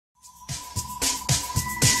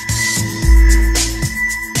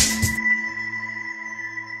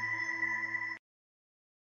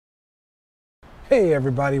Hey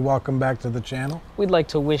everybody, welcome back to the channel. We'd like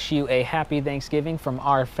to wish you a happy Thanksgiving from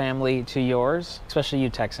our family to yours, especially you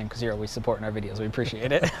Texan, because you're always supporting our videos. We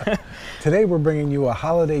appreciate it. Today we're bringing you a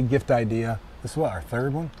holiday gift idea. This is what, our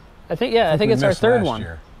third one? I think it's our third one.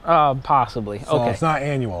 Year. Possibly. So okay. It's not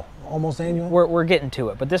annual, almost annual? We're getting to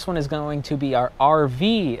it, but this one is going to be our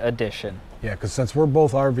RV edition. Yeah, because since we're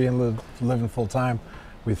both RV and living full time,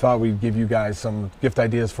 we thought we'd give you guys some gift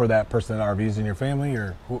ideas for that person that RVs in your family,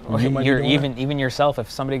 or you might even yourself.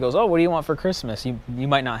 If somebody goes, "Oh, what do you want for Christmas?" You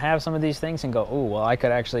might not have some of these things and go, "Oh, well, I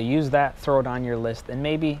could actually use that." Throw it on your list, and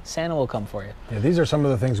maybe Santa will come for you. Yeah, these are some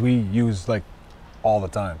of the things we use like all the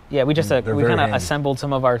time. Yeah, we just we kind of assembled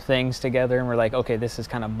some of our things together, and we're like, okay, this is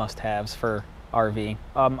kind of must-haves for RV.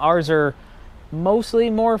 Ours are mostly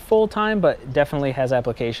more full-time, but definitely has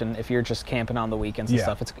application if you're just camping on the weekends and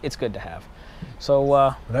stuff. It's good to have. So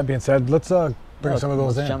with that being said, let's bring some of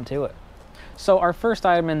those in. Let's jump to it. So our first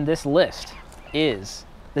item in this list is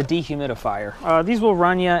the dehumidifier. These will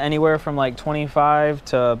run you anywhere from like 25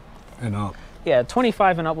 to and up. Yeah,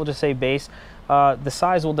 25 and up. We'll just say base. The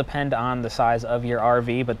size will depend on the size of your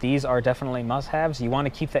RV, but these are definitely must-haves. You want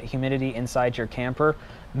to keep that humidity inside your camper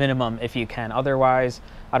minimum if you can. Otherwise,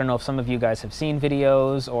 I don't know if some of you guys have seen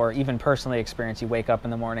videos or even personally experienced, you wake up in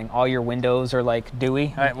the morning, all your windows are like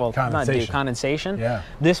dewy. Well, not dewy, condensation. Yeah.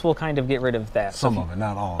 This will kind of get rid of that. Some of it,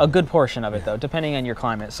 not all. A good portion of it, though, depending on your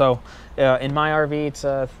climate. So in my RV, it's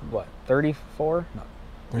what, 34? No.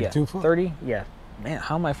 32 foot? 30? Yeah. Man,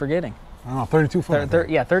 how am I forgetting? I don't know, 32 foot.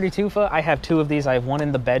 Yeah, 32 foot. I have two of these. I have one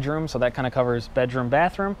in the bedroom, so that kind of covers bedroom,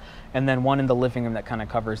 bathroom, and then one in the living room that kind of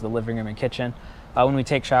covers the living room and kitchen. When we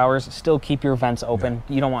take showers, still keep your vents open.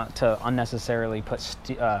 Yeah. You don't want to unnecessarily put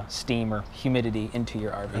steam or humidity into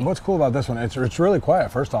your RV. And what's cool about this one, it's really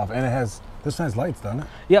quiet, first off, and this has lights, doesn't it?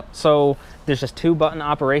 Yep, so there's just 2-button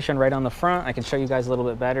operation right on the front. I can show you guys a little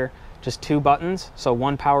bit better. Just 2 buttons, so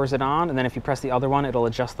one powers it on, and then if you press the other one, it'll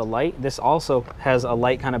adjust the light. This also has a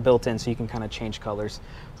light kind of built in, so you can kind of change colors.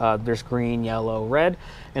 There's green, yellow, red,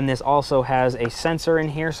 and this also has a sensor in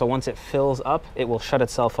here, so once it fills up, it will shut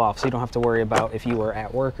itself off, so you don't have to worry about if you were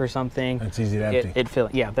at work or something. It's easy to empty.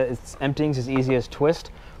 It's emptying is as easy as twist,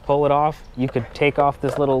 pull it off. You could take off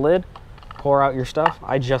this little lid, pour out your stuff.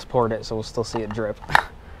 I just poured it, so we'll still see it drip.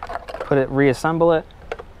 Reassemble it.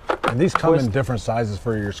 And these come in different sizes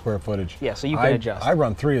for your square footage. Yeah, so you can adjust. I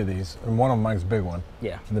run 3 of these, and one of them mine's a big one.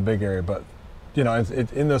 Yeah. In the big area, but you know,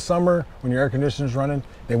 in the summer when your air conditioner's running,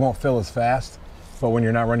 they won't fill as fast. But when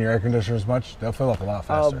you're not running your air conditioner as much, they'll fill up a lot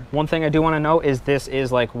faster. One thing I do want to note is this is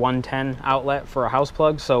like 110 outlet for a house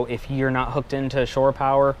plug. So if you're not hooked into shore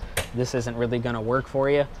power, this isn't really going to work for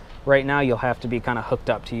you. Right now, you'll have to be kind of hooked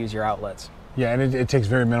up to use your outlets. Yeah, and it takes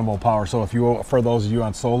very minimal power. So if you, for those of you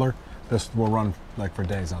on solar, this will run like for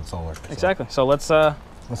days on solar. Exactly. So let's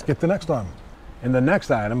get the next one. And the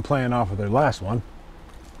next item, playing off of their last one,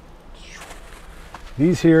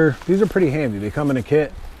 these are pretty handy. They come in a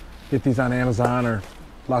kit. Get these on Amazon or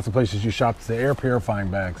lots of places you shop. It's the air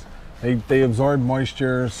purifying bags. They absorb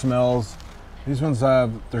moisture, smells. These ones,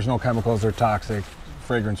 there's no chemicals. They're toxic,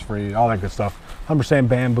 fragrance free, all that good stuff. 100%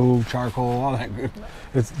 bamboo, charcoal, all that good.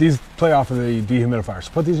 These play off of the dehumidifiers.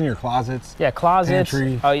 So put these in your closets. Yeah, closets.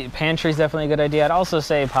 Pantry's definitely a good idea. I'd also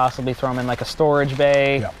say possibly throw them in like a storage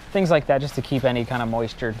bay, things like that, just to keep any kind of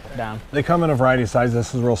moisture down. They come in a variety of sizes.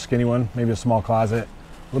 This is a real skinny one, maybe a small closet.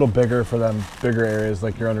 A little bigger for them bigger areas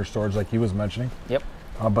like your under storage, like he was mentioning. Yep.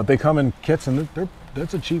 But they come in kits, and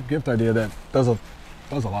that's a cheap gift idea that does a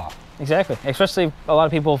lot. Exactly. Especially a lot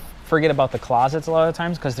of people forget about the closets a lot of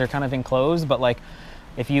times because they're kind of enclosed, but like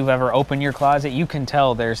if you've ever opened your closet, you can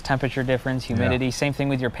tell there's temperature difference, humidity. Yeah. Same thing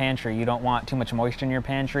with your pantry. You don't want too much moisture in your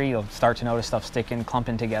pantry. You'll start to notice stuff sticking,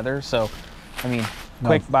 clumping together. So, I mean,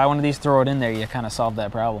 quick, buy one of these, throw it in there, you kind of solve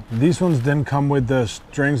that problem. These ones didn't come with the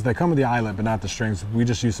strings. They come with the eyelet, but not the strings. We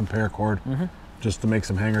just use some paracord just to make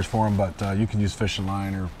some hangers for them, but you can use fishing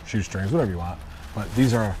line or shoestrings, whatever you want. But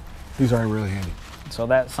these are really handy. So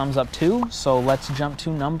that sums up 2. So let's jump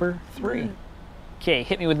to number 3. Okay,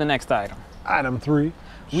 hit me with the next item. Item 3.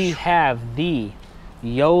 We have the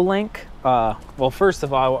YoLink. Well, first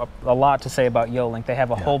of all, a lot to say about YoLink. They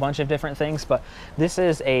have a whole bunch of different things, but this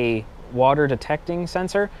is a water detecting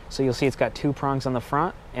sensor. So you'll see it's got 2 prongs on the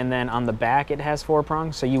front, and then on the back it has 4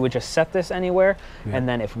 prongs. So you would just set this anywhere, and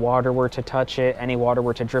then if water were to touch it, any water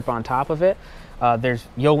were to drip on top of it,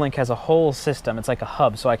 YoLink has a whole system. It's like a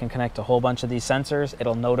hub, so I can connect a whole bunch of these sensors.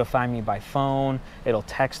 It'll notify me by phone, it'll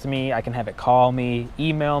text me, I can have it call me,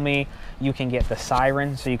 email me. You can get the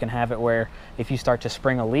siren, so you can have it where if you start to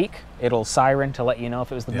spring a leak, it'll siren to let you know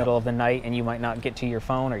if it was the middle of the night and you might not get to your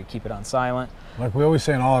phone, or you keep it on silent. Like we always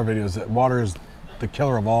say in all our videos, that water is the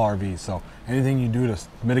killer of all RVs. So anything you do to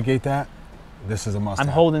mitigate that, this is a must-have.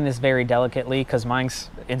 I'm holding this very delicately because mine's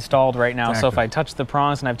installed right now. Exactly. So if I touch the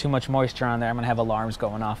prongs and I have too much moisture on there, I'm gonna have alarms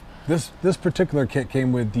going off. This particular kit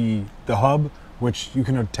came with the hub, which you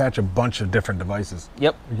can attach a bunch of different devices.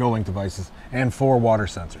 Yep. Yo-Link devices and 4 water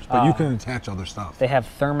sensors, but you can attach other stuff. They have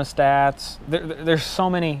thermostats. There's so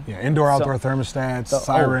many. Yeah, indoor-outdoor thermostats,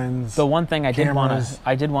 sirens. The one thing I did want cameras.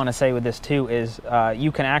 to say with this too is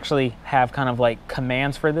you can actually have kind of like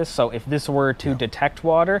commands for this. So if this were to detect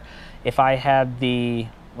water, if I had the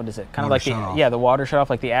what is it? Kind of like the water shut off,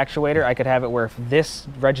 like the actuator. I could have it where if this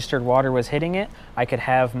registered water was hitting it, I could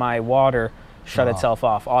have my water shut itself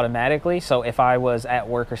off automatically. So if I was at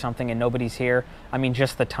work or something and nobody's here, I mean,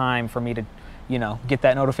 just the time for me to, you know, get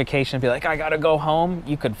that notification and be like, I gotta go home,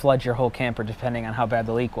 you could flood your whole camper depending on how bad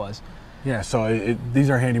the leak was. Yeah, so these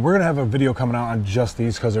are handy. We're gonna have a video coming out on just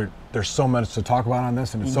these because there's so much to talk about on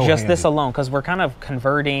this, and it's so just handy. this alone, because we're kind of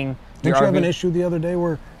converting. Didn't you have an issue the other day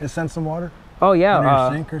where it sent some water? Oh yeah, under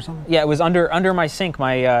your sink or something? Yeah, it was under my sink,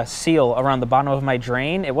 my seal around the bottom of my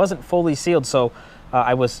drain. It wasn't fully sealed, so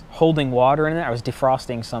I was holding water in it. I was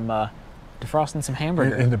defrosting some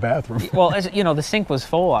hamburger in the bathroom. Well, you know, the sink was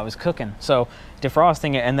full. I was cooking, so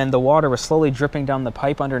defrosting it, and then the water was slowly dripping down the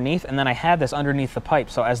pipe underneath. And then I had this underneath the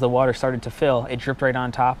pipe, so as the water started to fill, it dripped right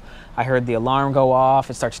on top. I heard the alarm go off.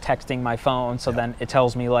 It starts texting my phone, so then it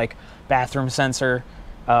tells me like bathroom sensor.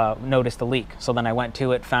 Noticed a leak, so then I went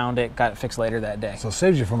to it, found it, got it fixed later that day. So it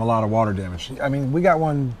saves you from a lot of water damage. I mean, we got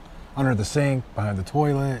one under the sink, behind the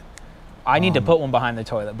toilet. I need to put one behind the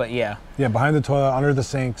toilet, but yeah. Yeah, behind the toilet, under the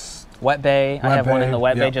sinks. Wet bay. I have one in the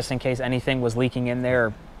wet bay yep. just in case anything was leaking in there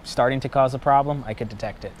or starting to cause a problem. I could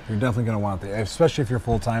detect it. You're definitely going to want it, especially if you're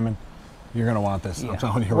full-timing. You're going to want this. Yeah. I'm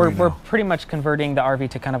telling you We're pretty much converting the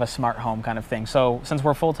RV to kind of a smart home kind of thing. So since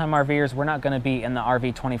we're full-time RVers, we're not going to be in the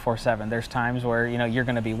RV 24/7. There's times where, you know, you're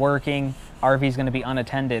going to be working. RV's going to be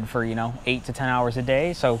unattended for, you know, 8 to 10 hours a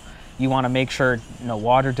day. So you want to make sure no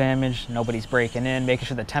water damage, nobody's breaking in, making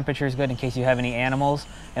sure the temperature is good in case you have any animals.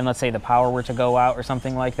 And let's say the power were to go out or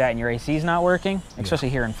something like that and your AC's not working, especially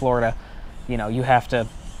here in Florida, you know, you have to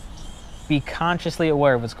be consciously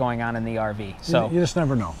aware of what's going on in the RV. So you just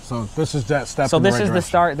never know. So this is that step. So in the this right is the direction.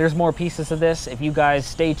 start. There's more pieces of this. If you guys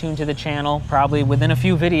stay tuned to the channel, probably within a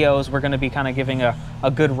few videos, we're going to be kind of giving a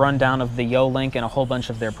good rundown of the Yo-Link and a whole bunch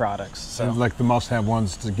of their products. So like the must-have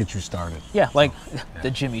ones to get you started. yeah, like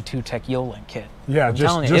the Jimmy 2 Tech Yo-Link kit. Yeah, I'm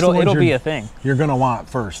telling you, it'll be a thing. You're gonna want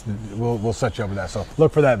first. We'll set you up with that. So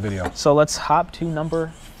look for that video. So let's hop to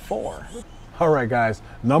number 4. All right, guys.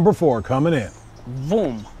 Number 4 coming in.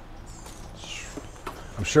 Boom.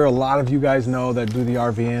 I'm sure a lot of you guys know that do the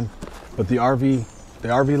RVing, but the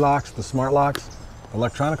RV locks, the smart locks,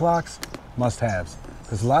 electronic locks, must-haves.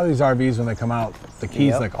 Because a lot of these RVs, when they come out, the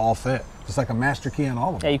keys like all fit. It's like a master key on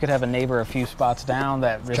all of them. Yeah, you could have a neighbor a few spots down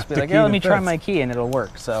that just be the like, key yeah, let that me try fits. my key and it'll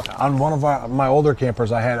work. So on one of my older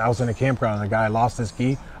campers, I was in a campground and the guy lost his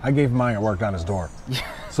key. I gave him mine, it worked on his door.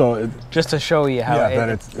 So just to show you how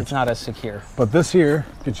it's not as secure. But this here,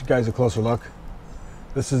 get you guys a closer look.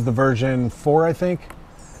 This is the version 4, I think.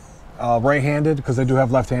 Right-handed, because they do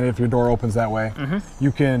have left-handed if your door opens that way.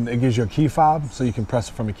 It gives you a key fob, so you can press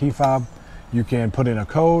it from a key fob. You can put in a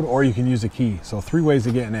code, or you can use a key. So 3 ways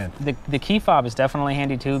of getting in. The key fob is definitely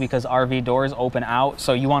handy too, because RV doors open out,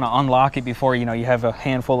 so you want to unlock it before you have a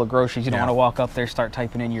handful of groceries. You don't want to walk up there, start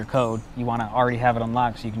typing in your code. You want to already have it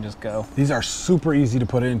unlocked so you can just go. These are super easy to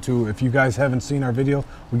put into. If you guys haven't seen our video,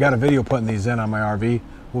 we got a video putting these in on my RV.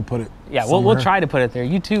 We'll put it. Yeah, we'll try to put it there.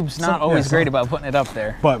 YouTube's not always great about putting it up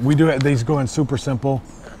there. But we do. These go in super simple.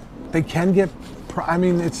 They can get. I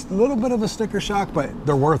mean, it's a little bit of a sticker shock, but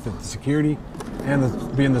they're worth it. The security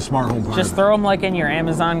and being the smart home part. Just throw them like in your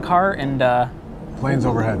Amazon cart and. Planes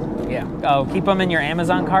overhead. Yeah. Keep them in your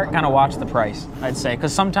Amazon cart. Kind of watch the price, I'd say,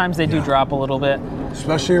 because sometimes they do drop a little bit.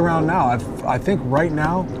 Especially around now. I think right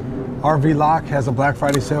now, RVLock has a Black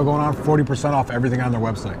Friday sale going on, 40% off everything on their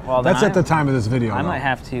website. Well, that's at the time of this video. I might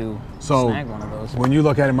have to snag one of those. When you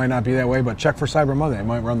look at it, it might not be that way, but check for Cyber Monday. It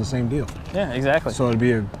might run the same deal. Yeah, exactly. So it'd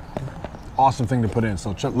be an awesome thing to put in.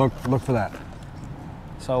 So look for that.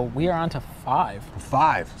 So we are on to 5.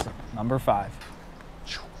 5. Number 5.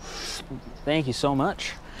 Thank you so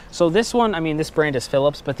much. So this one, I mean, this brand is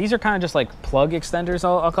Phillips, but these are kind of just like plug extenders,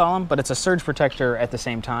 I'll call them, but it's a surge protector at the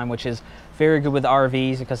same time, which is very good with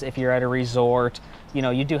RVs, because if you're at a resort,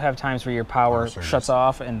 you do have times where your power shuts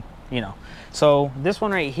off, and So this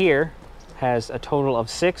one right here has a total of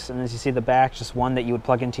 6, and as you see the back, just one that you would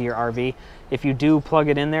plug into your RV. If you do plug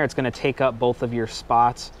it in there, it's going to take up both of your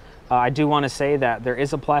spots. I do want to say that there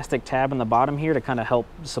is a plastic tab in the bottom here to kind of help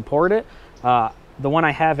support it. the one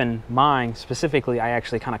I have in mine specifically, I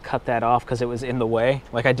actually kind of cut that off because it was in the way.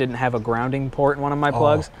 Like I didn't have a grounding port in one of my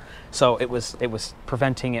plugs. So it was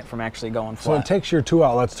preventing it from actually going flat. So it takes your 2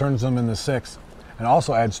 outlets, turns them into 6, and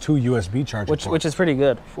also adds 2 USB charging ports. Which is pretty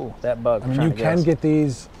good. Ooh, that bug. I mean, you can get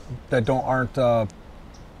these that aren't,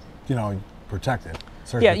 you know, protected.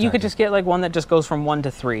 Yeah, you could just get like one that just goes from 1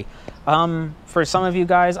 to 3. For some of you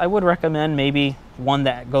guys, I would recommend maybe one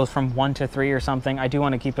that goes from 1 to 3 or something. I do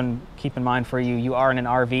want to keep in mind for you, you are in an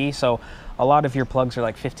RV, so a lot of your plugs are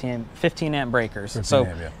like 15 amp breakers. 15 so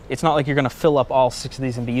amp, yeah. It's not like you're going to fill up all 6 of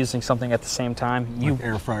these and be using something at the same time. Like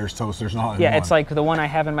air fryers, toasters, not yeah, it's like the one I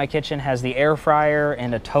have in my kitchen has the air fryer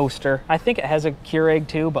and a toaster. I think it has a Keurig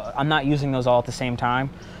too, but I'm not using those all at the same time.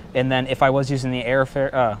 And then if I was using the air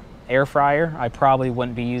fryer, I probably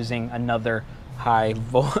wouldn't be using another high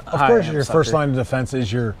voltage. Of course, your first line of defense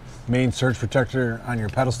is your main surge protector on your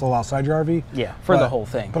pedestal outside your RV. Yeah, for the whole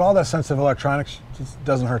thing. But all that sensitive electronics just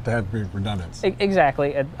doesn't hurt to have redundancy.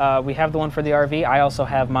 Exactly. We have the one for the RV. I also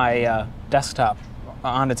have my desktop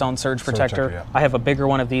on its own surge protector. Yeah. I have a bigger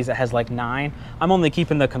one of these that has like 9. I'm only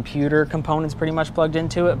keeping the computer components pretty much plugged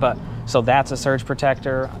into it, but so that's a surge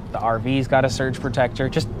protector. The RV's got a surge protector.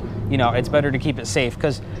 Just, you know, it's better to keep it safe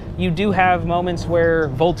because you do have moments where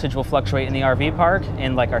voltage will fluctuate in the RV park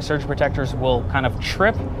and like our surge protectors will kind of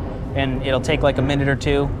trip and it'll take like a minute or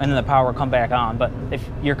 2 and then the power will come back on. But if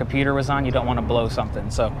your computer was on, you don't want to blow something.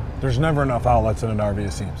 So there's never enough outlets in an RV,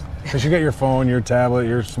 it seems. Because you get your phone, your tablet,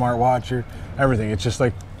 your smartwatch, your everything. It's just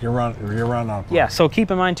like you're running out. Yeah, so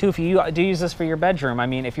keep in mind too, if you do use this for your bedroom, I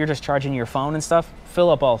mean, if you're just charging your phone and stuff,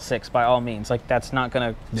 fill up all 6 by all means. Like that's not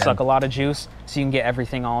gonna suck a lot of juice, so you can get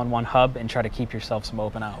everything all in one hub and try to keep yourself some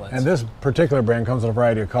open outlets. And this particular brand comes in a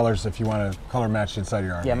variety of colors if you want to color match inside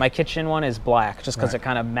your RV. Yeah, my kitchen one is black, just because it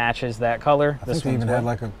kind of matches that color. I think they even had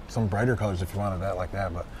like some brighter colors if you wanted that like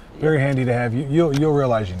that, but very handy to have. You'll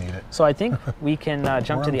realize you need it. So I think we can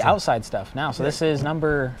jump to the outside stuff now. So this is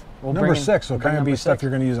number 6, so kind of be stuff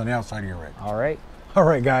you're going to use on the outside of your rig. All right. All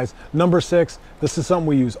right, guys. Number 6. This is something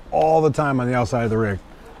we use all the time on the outside of the rig,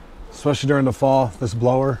 especially during the fall. This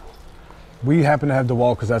blower. We happen to have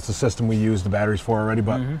DeWalt because that's the system we use the batteries for already.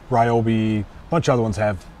 But Ryobi, a bunch of other ones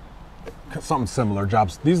have something similar.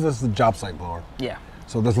 This is the job site blower. Yeah.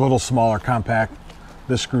 So this little smaller, compact.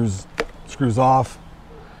 This screws off.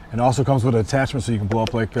 And also comes with an attachment so you can blow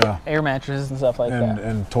up like air mattresses and stuff like that.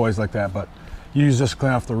 And toys like that. But you use this to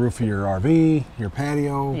clean off the roof of your RV, your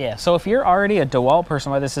patio. Yeah, so if you're already a DeWalt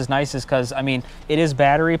person, why this is nice is because, I mean, it is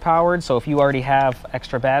battery powered. So if you already have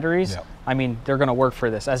extra batteries, I mean, they're going to work for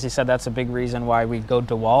this. As you said, that's a big reason why we go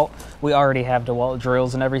DeWalt. We already have DeWalt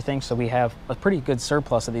drills and everything, so we have a pretty good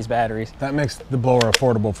surplus of these batteries. That makes the blower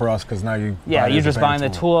affordable for us because now you you're just buying the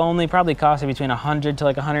tool only. Probably costs you between $100 to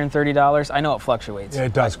like $130. I know it fluctuates. Yeah,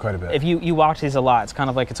 it does quite a bit. If you watch these a lot, it's kind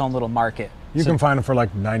of like its own little market. You can find them for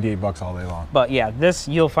like $98 all day long. But yeah, this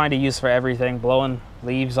you'll find a use for everything. Blowing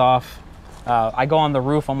leaves off. I go on the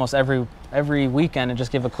roof almost every weekend and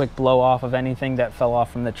just give a quick blow off of anything that fell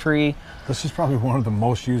off from the tree. This is probably one of the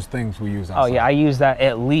most used things we use outside. Oh yeah, I use that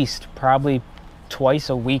at least probably twice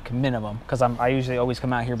a week minimum because I usually always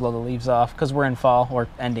come out here blow the leaves off because we're in fall or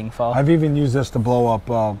ending fall. I've even used this to blow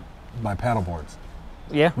up my paddle boards.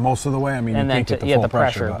 Yeah. Most of the way. I mean, and you then can't get the full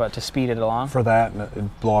pressure, but to speed it along. For that,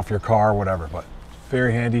 and blow off your car, whatever. But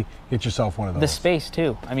very handy. Get yourself one of those. The space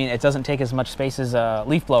too. I mean, it doesn't take as much space as a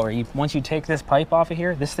leaf blower. Once you take this pipe off of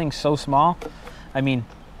here, this thing's so small. I mean,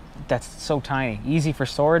 that's so tiny. Easy for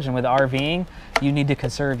storage, and with RVing, you need to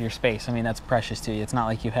conserve your space. I mean, that's precious to you. It's not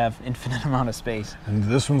like you have infinite amount of space. And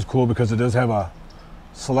this one's cool because it does have a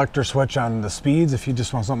selector switch on the speeds. If you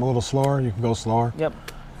just want something a little slower, you can go slower. Yep.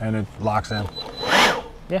 And it locks in.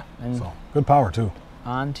 Yeah. And so good power too.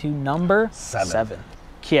 On to number 7.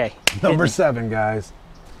 Okay. Number 7, guys.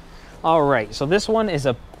 All right. So this one is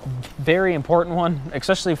a very important one,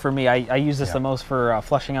 especially for me. I use this the most for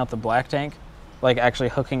flushing out the black tank, like actually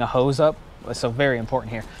hooking a hose up. So very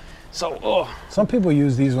important here. So some people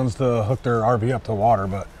use these ones to hook their RV up to water,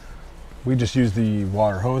 but we just use the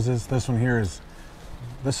water hoses. This one here is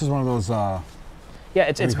one of those. Yeah,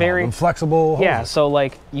 it's very flexible hoses. Yeah, so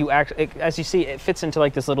like as you see, it fits into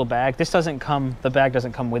like this little bag. This doesn't come. The bag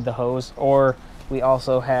doesn't come with the hose, or we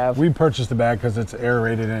also have. We purchased the bag because it's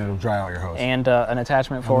aerated and it'll dry out your hose. And an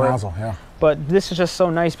attachment for a nozzle, yeah. But this is just so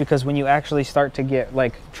nice because when you actually start to get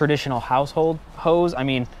like traditional household hose, I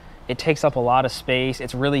mean, It takes up a lot of space.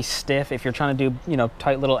 It's really stiff. If you're trying to do, you know,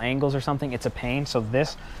 tight little angles or something, it's a pain. So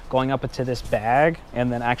this, going up into this bag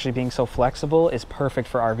and then actually being so flexible is perfect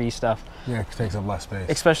for RV stuff. Yeah, it takes up less space.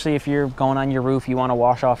 Especially if you're going on your roof, you want to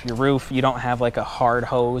wash off your roof. You don't have like a hard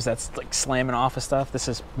hose that's like slamming off of stuff. This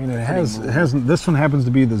is, I mean, it has, this one happens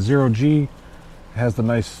to be the 0G. It has the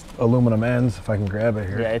nice aluminum ends, if I can grab it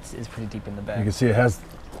here. yeah, it's pretty deep in the bag. You can see it has,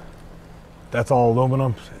 that's all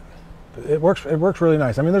aluminum. It works really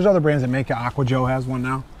nice. I mean, there's other brands that make it. Aqua Joe has one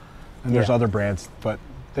now, and there's other brands, but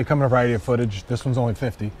they come in a variety of footage. This one's only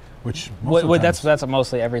 50, which that's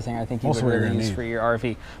mostly everything I think you would really use for your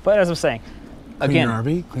RV. But as I'm saying, clean your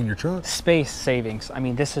RV, clean your truck. Space savings. I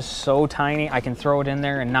mean, this is so tiny. I can throw it in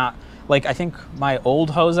there and not, like, I think my old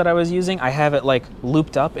hose that I was using, I have it like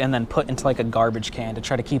looped up and then put into like a garbage can to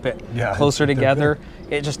try to keep it closer together.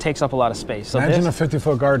 It just takes up a lot of space. So imagine a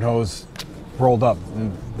 50-foot garden hose rolled up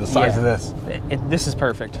the size of this. This is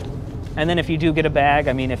perfect. And then if you do get a bag,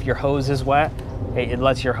 I mean, if your hose is wet, it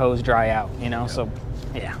lets your hose dry out, you know? So,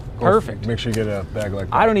 yeah, perfect. Make sure you get a bag like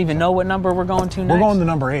that. I don't even know what number we're going to next. We're going to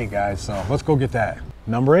number 8, guys, so let's go get that.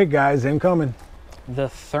 Number 8, guys, incoming. The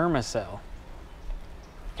Thermacell.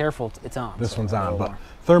 Careful, it's on. This one's on, but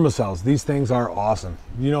Thermacells, these things are awesome.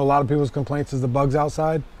 You know, a lot of people's complaints is the bugs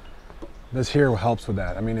outside. This here helps with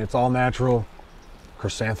that. I mean, it's all natural.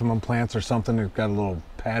 Chrysanthemum plants or something. It's got a little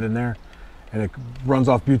pad in there and it runs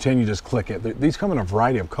off butane. You just click it. These come in a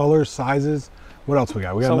variety of colors, sizes. What else we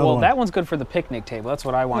got? We got another one. That one's good for the picnic table. That's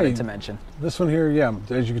what I wanted to mention. This one here, yeah,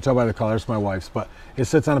 as you can tell by the color, it's my wife's, but it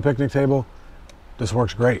sits on a picnic table. This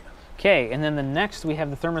works great. Okay, and then the next we have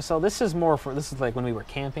the Thermacell. This is more for, this is like when we were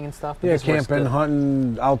camping and stuff. Yeah, camping,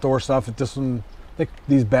 hunting, outdoor stuff. This one,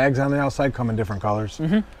 these bags on the outside come in different colors.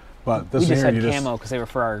 Mm-hmm. But this we just had camo because they were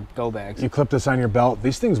for our go bags. You clip this on your belt.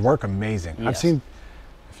 These things work amazing. Yes. I've seen.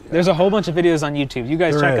 There's a whole bunch of videos on YouTube. You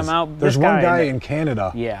guys check them out. There's one guy in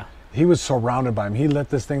Canada. Yeah. He was surrounded by them. He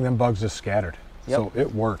lit this thing, then bugs just scattered. Yep. So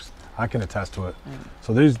it works. I can attest to it.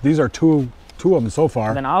 So these are two of them so far.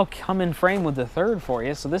 And then I'll come in frame with the third for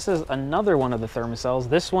you. So this is another one of the Thermacells.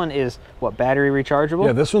 This one is what, battery rechargeable?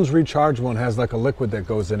 Yeah, this one's rechargeable and has like a liquid that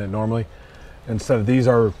goes in it normally. Instead of these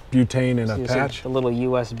are butane in a patch. A little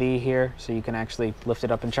USB here, so you can actually lift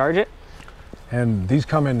it up and charge it. And these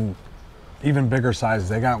come in even bigger sizes.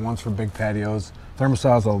 They got ones for big patios.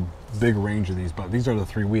 Thermacell has a big range of these, but these are the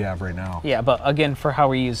 3 we have right now. Yeah, but again, for how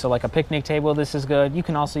we use, so like a picnic table, this is good. You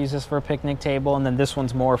can also use this for a picnic table, and then this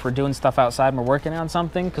one's more for doing stuff outside and we're working on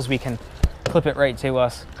something, because we can clip it right to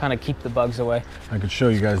us, kind of keep the bugs away. I could show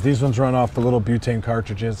you guys. These ones run off the little butane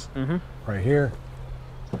cartridges right here.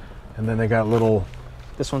 And then they got little...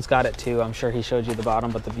 This one's got it too. I'm sure he showed you the bottom,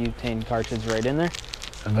 but the butane cartridge right in there.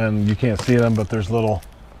 And then you can't see them, but there's little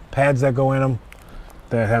pads that go in them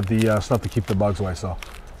that have the stuff to keep the bugs away. So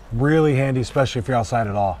really handy, especially if you're outside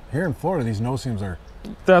at all. Here in Florida, these no-seams are...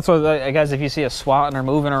 That's what, guys, if you see a SWAT and they're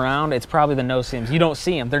moving around, it's probably the no-seams. You don't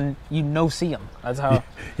see them. You no-see them. That's how...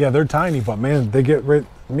 Yeah, they're tiny, but man, they get right...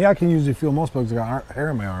 Me, I can usually feel most bugs that got hair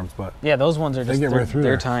in my arms, but... Yeah, those ones are just... They get right through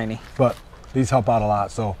They're tiny. But these help out a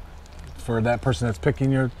lot, so... For that person that's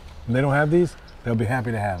picking and they don't have these, they'll be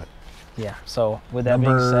happy to have it. Yeah, so with that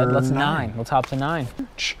being said, let's 9. Let's hop to 9.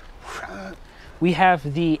 We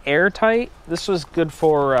have the Airtight. This was good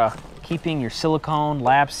for keeping your silicone,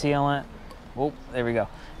 lap sealant. Oh, there we go.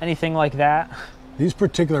 Anything like that. These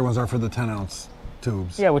particular ones are for the 10-ounce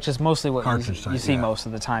tubes. Yeah, which is mostly what you see most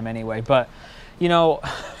of the time anyway. But, you know,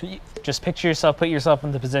 just picture yourself, put yourself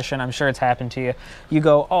in the position. I'm sure it's happened to you. You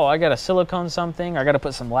go, oh, I got a silicone something. I got to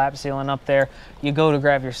put some lap sealant up there. You go to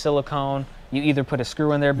grab your silicone. You either put a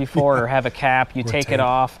screw in there before or have a cap. You take it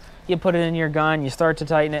off. You put it in your gun. You start to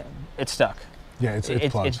tighten it. It's stuck. Yeah,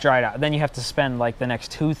 it's dried out. Then you have to spend like the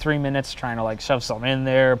next 2-3 minutes trying to like shove something in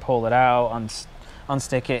there, pull it out,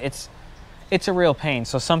 unstick it. It's a real pain.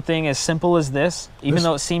 So something as simple as this, even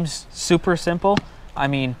though it seems super simple, I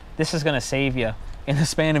mean, this is going to save you in the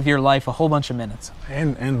span of your life a whole bunch of minutes.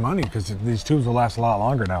 And money, because these tubes will last a lot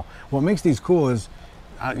longer now. What makes these cool is,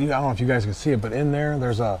 I don't know if you guys can see it, but in there,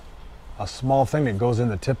 there's a small thing that goes in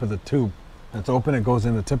the tip of the tube. It's open, it goes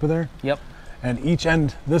in the tip of there. Yep. And each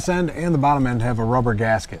end, this end and the bottom end have a rubber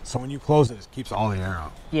gasket. So when you close it, it keeps all the air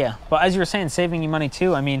out. Yeah, but as you were saying, saving you money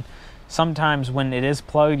too. I mean, sometimes when it is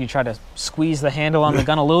plugged, you try to squeeze the handle on the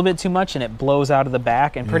gun a little bit too much and it blows out of the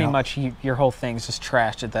back, and pretty much your whole thing's just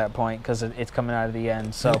trashed at that point because it's coming out of the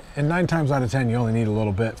end. So and 9 times out of 10, you only need a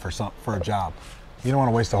little bit for a job. You don't want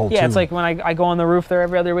to waste the whole tube. Yeah, it's like when I go on the roof there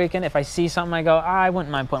every other weekend, if I see something, I go, I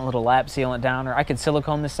wouldn't mind putting a little lap sealant down, or I could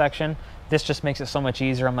silicone this section. This just makes it so much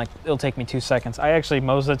easier. I'm like, it'll take me 2 seconds. I actually,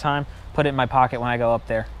 most of the time, put it in my pocket when I go up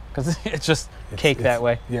there. because it's just cake that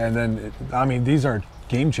way. Yeah, and then, I mean, these are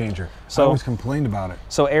game changer. So, I always complained about it.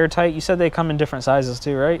 So airtight, you said they come in different sizes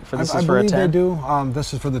too, right? For this I is for a 10? believe they do.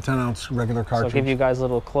 This is for the 10-ounce regular cartridge. So I'll give you guys a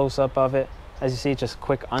little close-up of it. As you see, just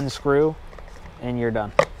quick unscrew, and you're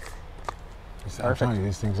done. I'm telling you,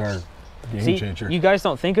 these things are game changer. You guys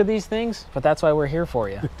don't think of these things, but that's why we're here for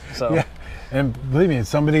you. So yeah, and believe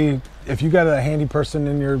me, if you got a handy person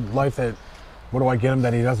in your life that, what do I get him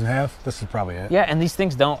that he doesn't have? This is probably it. Yeah, and these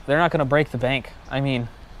things they're not going to break the bank. I mean,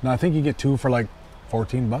 no, I think you get 2 for like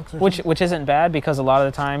 $14 or something. Which isn't bad, because a lot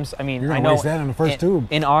of the times, I mean, you're I gonna know waste that in the first tube.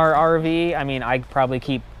 In our RV, I mean, I probably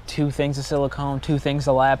keep 2 things of silicone, 2 things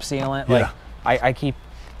of lap sealant. Yeah. Like I keep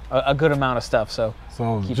a good amount of stuff. So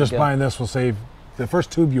just buying this will save the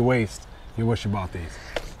first tube you waste. You wish you bought these.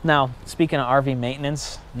 Now, speaking of RV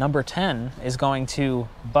maintenance, number 10 is going to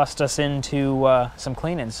bust us into some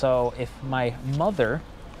cleaning. So if my mother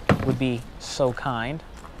would be so kind.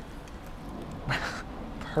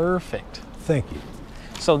 Perfect. Thank you.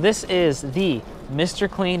 So this is the Mr.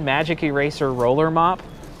 Clean Magic Eraser Roller Mop.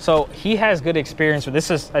 So he has good experience with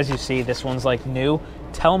this. Is, as you see, this one's like new.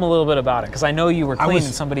 Tell him a little bit about it, because I know you were cleaning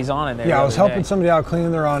somebody's awning there. Yeah, I was helping somebody out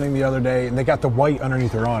cleaning their awning the other day, and they got the white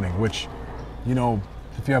underneath their awning, which, you know,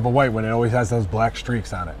 if you have a white one, it always has those black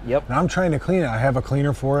streaks on it. Yep. And I'm trying to clean it. I have a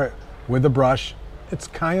cleaner for it with the brush. It's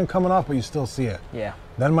kind of coming off, but you still see it. Yeah.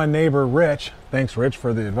 Then my neighbor, Rich, thanks Rich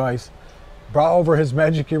for the advice, brought over his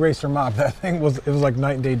magic eraser mop. That thing was like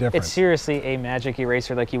night and day difference. It's seriously a magic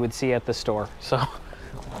eraser like you would see at the store. So,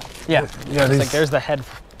 yeah, yeah, like there's the head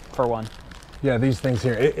for one. Yeah, these things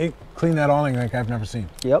here, it cleaned that awning like I've never seen.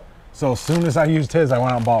 Yep. So as soon as I used his, I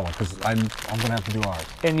went out and bought one, because I'm gonna have to do ours.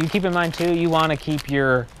 And you keep in mind too, you want to keep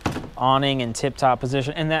your awning in tip-top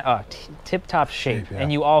position, and that tip-top shape. Yeah.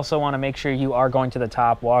 And you also want to make sure you are going to the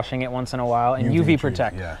top, washing it once in a while, and UV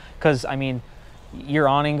protect. Yeah. Because I mean, your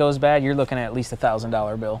awning goes bad, you're looking at least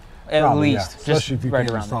 $1,000 bill. At least, yeah. Especially if you right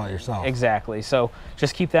can around install it yourself. Exactly. So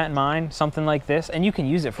just keep that in mind. Something like this, and you can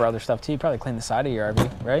use it for other stuff too. You probably clean the side of your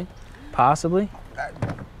RV, right? Possibly.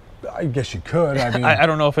 I guess you could. I mean, I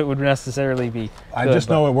don't know if it would necessarily be. I just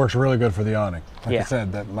know it works really good for the awning. Like Yeah. I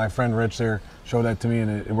said, that my friend Rich there showed that to me,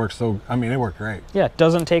 and it works so. I mean, it worked great. Yeah, it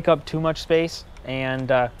doesn't take up too much space, and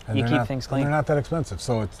you keep things clean. And they're not that expensive,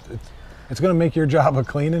 so it's going to make your job of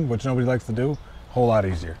cleaning, which nobody likes to do, a whole lot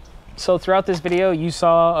easier. So throughout this video, you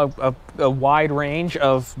saw a wide range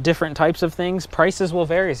of different types of things. Prices will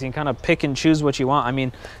vary, so you can kind of pick and choose what you want. I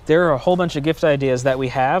mean, there are a whole bunch of gift ideas that we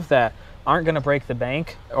have that aren't going to break the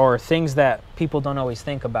bank, or things that people don't always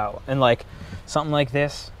think about. And like something like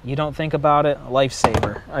this, you don't think about it,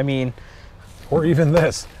 lifesaver. I mean, or even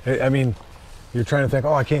this. I mean, you're trying to think,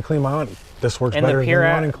 oh, I can't clean my awning. This works better than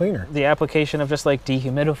the awning cleaner. The application of just like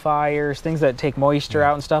dehumidifiers, things that take moisture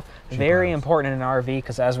out and stuff, very important in an RV,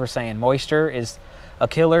 because as we're saying, moisture is a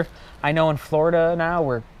killer. I know in Florida now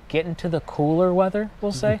we're getting to the cooler weather,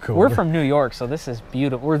 we'll say. We're from New York, so this is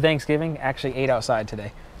beautiful. We're Thanksgiving, actually ate outside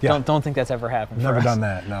today. Yeah. Don't think that's ever happened. Never done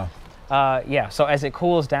that, no. Yeah, so as it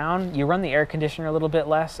cools down, you run the air conditioner a little bit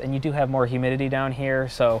less, and you do have more humidity down here,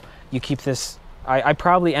 so you keep this. I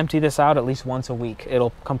probably empty this out at least once a week.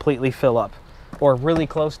 It'll completely fill up, or really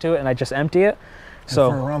close to it, and I just empty it. So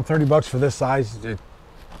and for around $30 for this size, you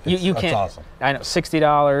that's can't. Awesome. I know,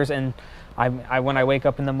 $60, and when I wake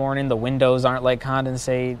up in the morning, the windows aren't like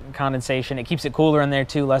condensation. It keeps it cooler in there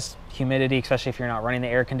too, less humidity, especially if you're not running the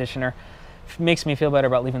air conditioner. It makes me feel better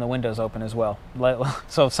about leaving the windows open as well.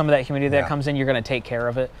 So some of that humidity that comes in, you're going to take care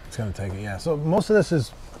of it. It's going to take it, yeah. So most of this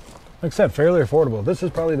is, like I said, fairly affordable. This is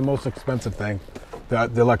probably the most expensive thing, the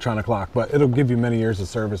electronic lock, but it'll give you many years of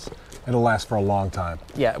service. It'll last for a long time.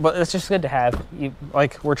 Yeah, but it's just good to have.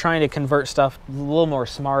 Like, we're trying to convert stuff a little more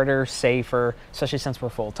smarter, safer, especially since we're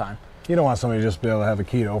full-time. You don't want somebody to just be able to have a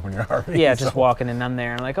key to open your RV. Yeah, just walking in on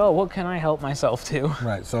there and like, oh, what can I help myself to?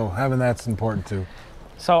 Right, so having that's important too.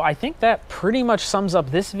 So I think that pretty much sums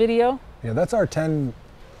up this video. Yeah, that's our 10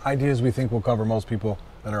 ideas we think will cover most people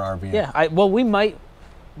that are RVing. Yeah, well, we might,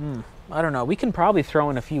 I don't know, we can probably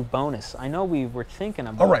throw in a few bonus. I know we were thinking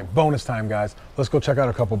about. All right, bonus time, guys. Let's go check out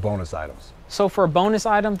a couple bonus items. So for a bonus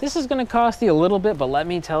item, this is going to cost you a little bit, but let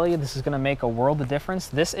me tell you, this is going to make a world of difference.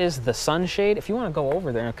 This is the sunshade. If you want to go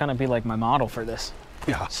over there and kind of be like my model for this.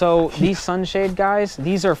 Yeah. So these sunshade guys,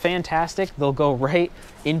 these are fantastic. They'll go right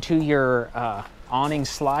into your awning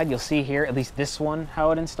slide. You'll see here, at least this one,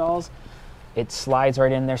 how it installs. It slides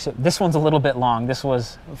right in there. So this one's a little bit long. This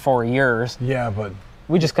was for yours. Yeah, but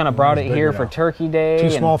we just kind of brought it here for Turkey Day. Too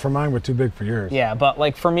small for mine, but too big for yours. Yeah, but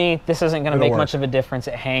like for me, this isn't going to make much of a difference.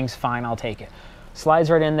 It hangs fine. I'll take it. Slides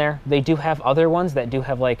right in there. They do have other ones that do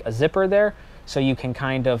have like a zipper there. so you can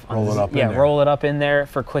kind of roll it up. roll it up in there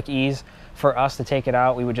for quick ease. For us to take it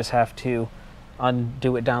out, we would just have to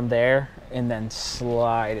undo it down there and then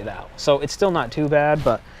slide it out. So it's still not too bad,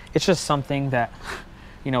 but it's just something that,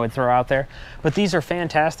 you know, would throw out there. But these are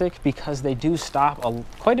fantastic because they do stop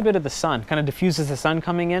quite a bit of the sun, kind of diffuses the sun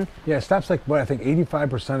coming in. Yeah, it stops like, what, I think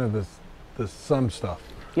 85% of the sun stuff.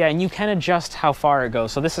 Yeah, and you can adjust how far it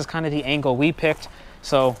goes. So this is kind of the angle we picked.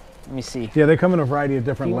 So let me see. Yeah, they come in a variety of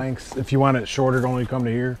different lengths. If you want it shorter, to only come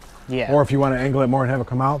to here. Yeah. Or if you want to angle it more and have it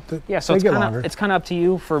come out, yeah, so it's kind of up to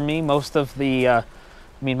you. For me, most of the, I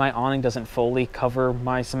mean, my awning doesn't fully cover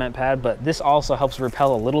my cement pad, but this also helps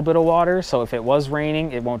repel a little bit of water. So if it was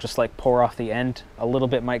raining, it won't just like pour off the end. A little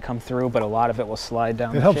bit might come through, but a lot of it will slide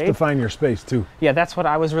down. It helps define your space too. Yeah, that's what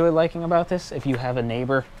I was really liking about this. If you have a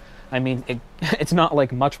neighbor, I mean, it's not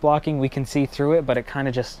like much blocking. We can see through it, but it kind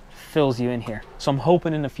of just fills you in here. So I'm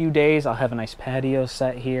hoping in a few days I'll have a nice patio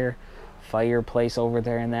set here, fireplace over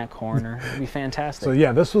there in that corner. It'd be fantastic. So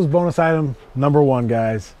yeah, this was bonus item number 1,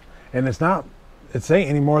 guys. And it ain't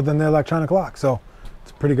any more than the electronic lock. So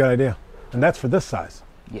it's a pretty good idea. And that's for this size.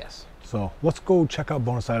 Yes. So let's go check out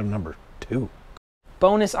bonus item number 2.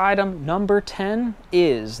 Bonus item number 10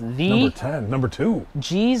 is the... Number 2.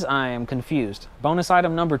 Geez, I am confused. Bonus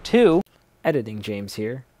item number 2, editing James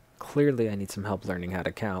here. Clearly I need some help learning how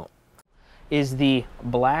to count. Is the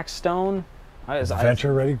Blackstone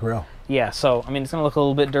Adventure Ready grill. Yeah, so I mean, it's gonna look a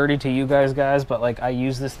little bit dirty to you guys, but like I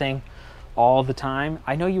use this thing all the time.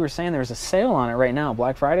 I know you were saying there's a sale on it right now,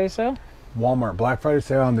 Black Friday sale? Walmart Black Friday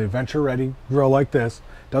sale on the Adventure Ready grill like this.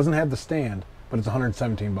 Doesn't have the stand, but it's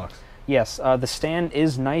 117 bucks. Yes, the stand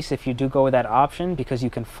is nice if you do go with that option because you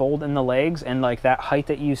can fold in the legs, and like that height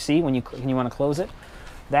that you see when you want to close it,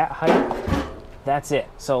 that height, that's it.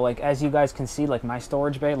 So like as you guys can see, like my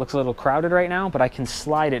storage bay looks a little crowded right now, but I can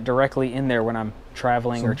slide it directly in there when I'm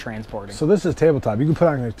traveling or transporting. So this is tabletop. You can put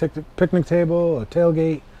on a picnic table, a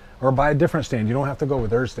tailgate, or buy a different stand. You don't have to go with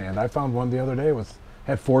their stand. I found one the other day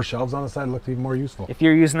had 4 shelves on the side. It looked even more useful. If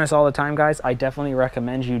you're using this all the time, guys, I definitely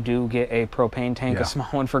recommend you do get a propane tank, a small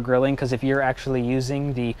one for grilling, because if you're actually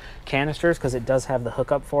using the canisters, because it does have the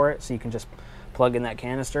hookup for it, so you can just plug in that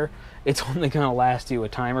canister, it's only going to last you a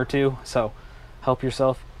time or two. So help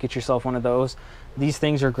yourself, get yourself one of those. These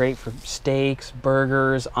things are great for steaks,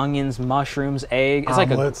 burgers, onions, mushrooms, egg. It's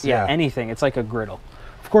omelets, like anything. It's like a griddle.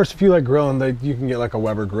 Of course, if you like grilling, you can get like a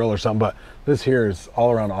Weber grill or something, but this here is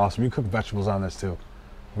all around awesome. You cook vegetables on this too,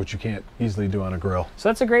 which you can't easily do on a grill. So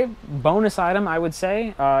that's a great bonus item, I would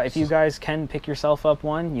say. If you guys can pick yourself up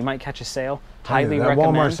one, you might catch a sale. Highly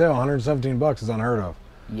recommend. That Walmart sale, 117 bucks is unheard of.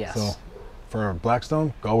 Yes. So for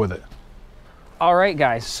Blackstone, go with it. All right,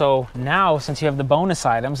 guys. So now, since you have the bonus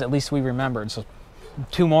items, at least we remembered. So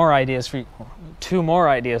two more ideas for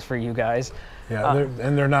you guys. Yeah,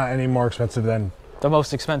 they're not any more expensive than the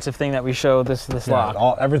most expensive thing that we show this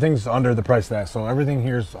lock. Everything's under the price of that. So everything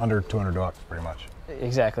here's under 200 bucks, pretty much.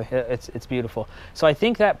 Exactly. It's beautiful. So I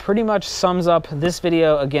think that pretty much sums up this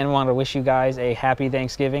video. Again, want to wish you guys a happy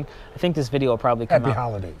Thanksgiving. I think this video will probably come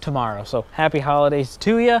out tomorrow. So happy holidays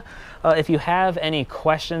to you. If you have any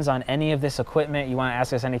questions on any of this equipment, you want to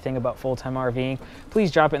ask us anything about full-time RVing,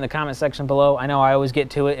 please drop it in the comment section below. I know I always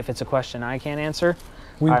get to it if it's a question I can't answer.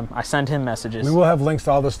 I send him messages. We will have links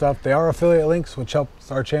to all this stuff. They are affiliate links, which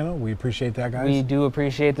helps our channel. We appreciate that, guys. We do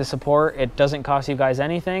appreciate the support. It doesn't cost you guys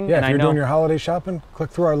anything. Yeah, if you're doing your holiday shopping,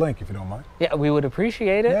 click through our link if you don't mind. Yeah, we would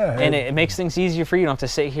appreciate it. Yeah, and it makes things easier for you. You don't have to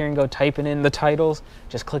sit here and go typing in the titles.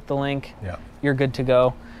 Just click the link. Yeah. You're good to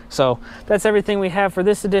go. So that's everything we have for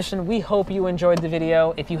this edition. We hope you enjoyed the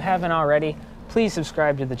video. If you haven't already, please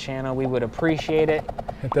subscribe to the channel. We would appreciate it.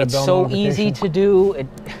 Hit that it's bell so easy to do. It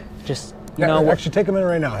just, you know. Actually, take a minute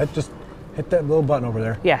right now. Hit that little button over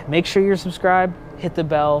there. Yeah, make sure you're subscribed. Hit the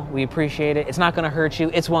bell. We appreciate it. It's not going to hurt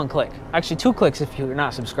you. It's 1 click. Actually, 2 clicks if you're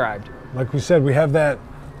not subscribed. Like we said, we have that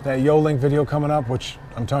YoLink video coming up, which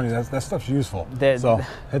I'm telling you, that stuff's useful. So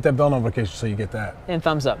hit that bell notification so you get that. And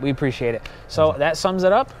thumbs up. We appreciate it. So that sums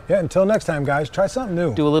it up. Yeah, until next time, guys, try something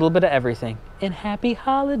new. Do a little bit of everything. And happy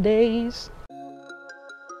holidays.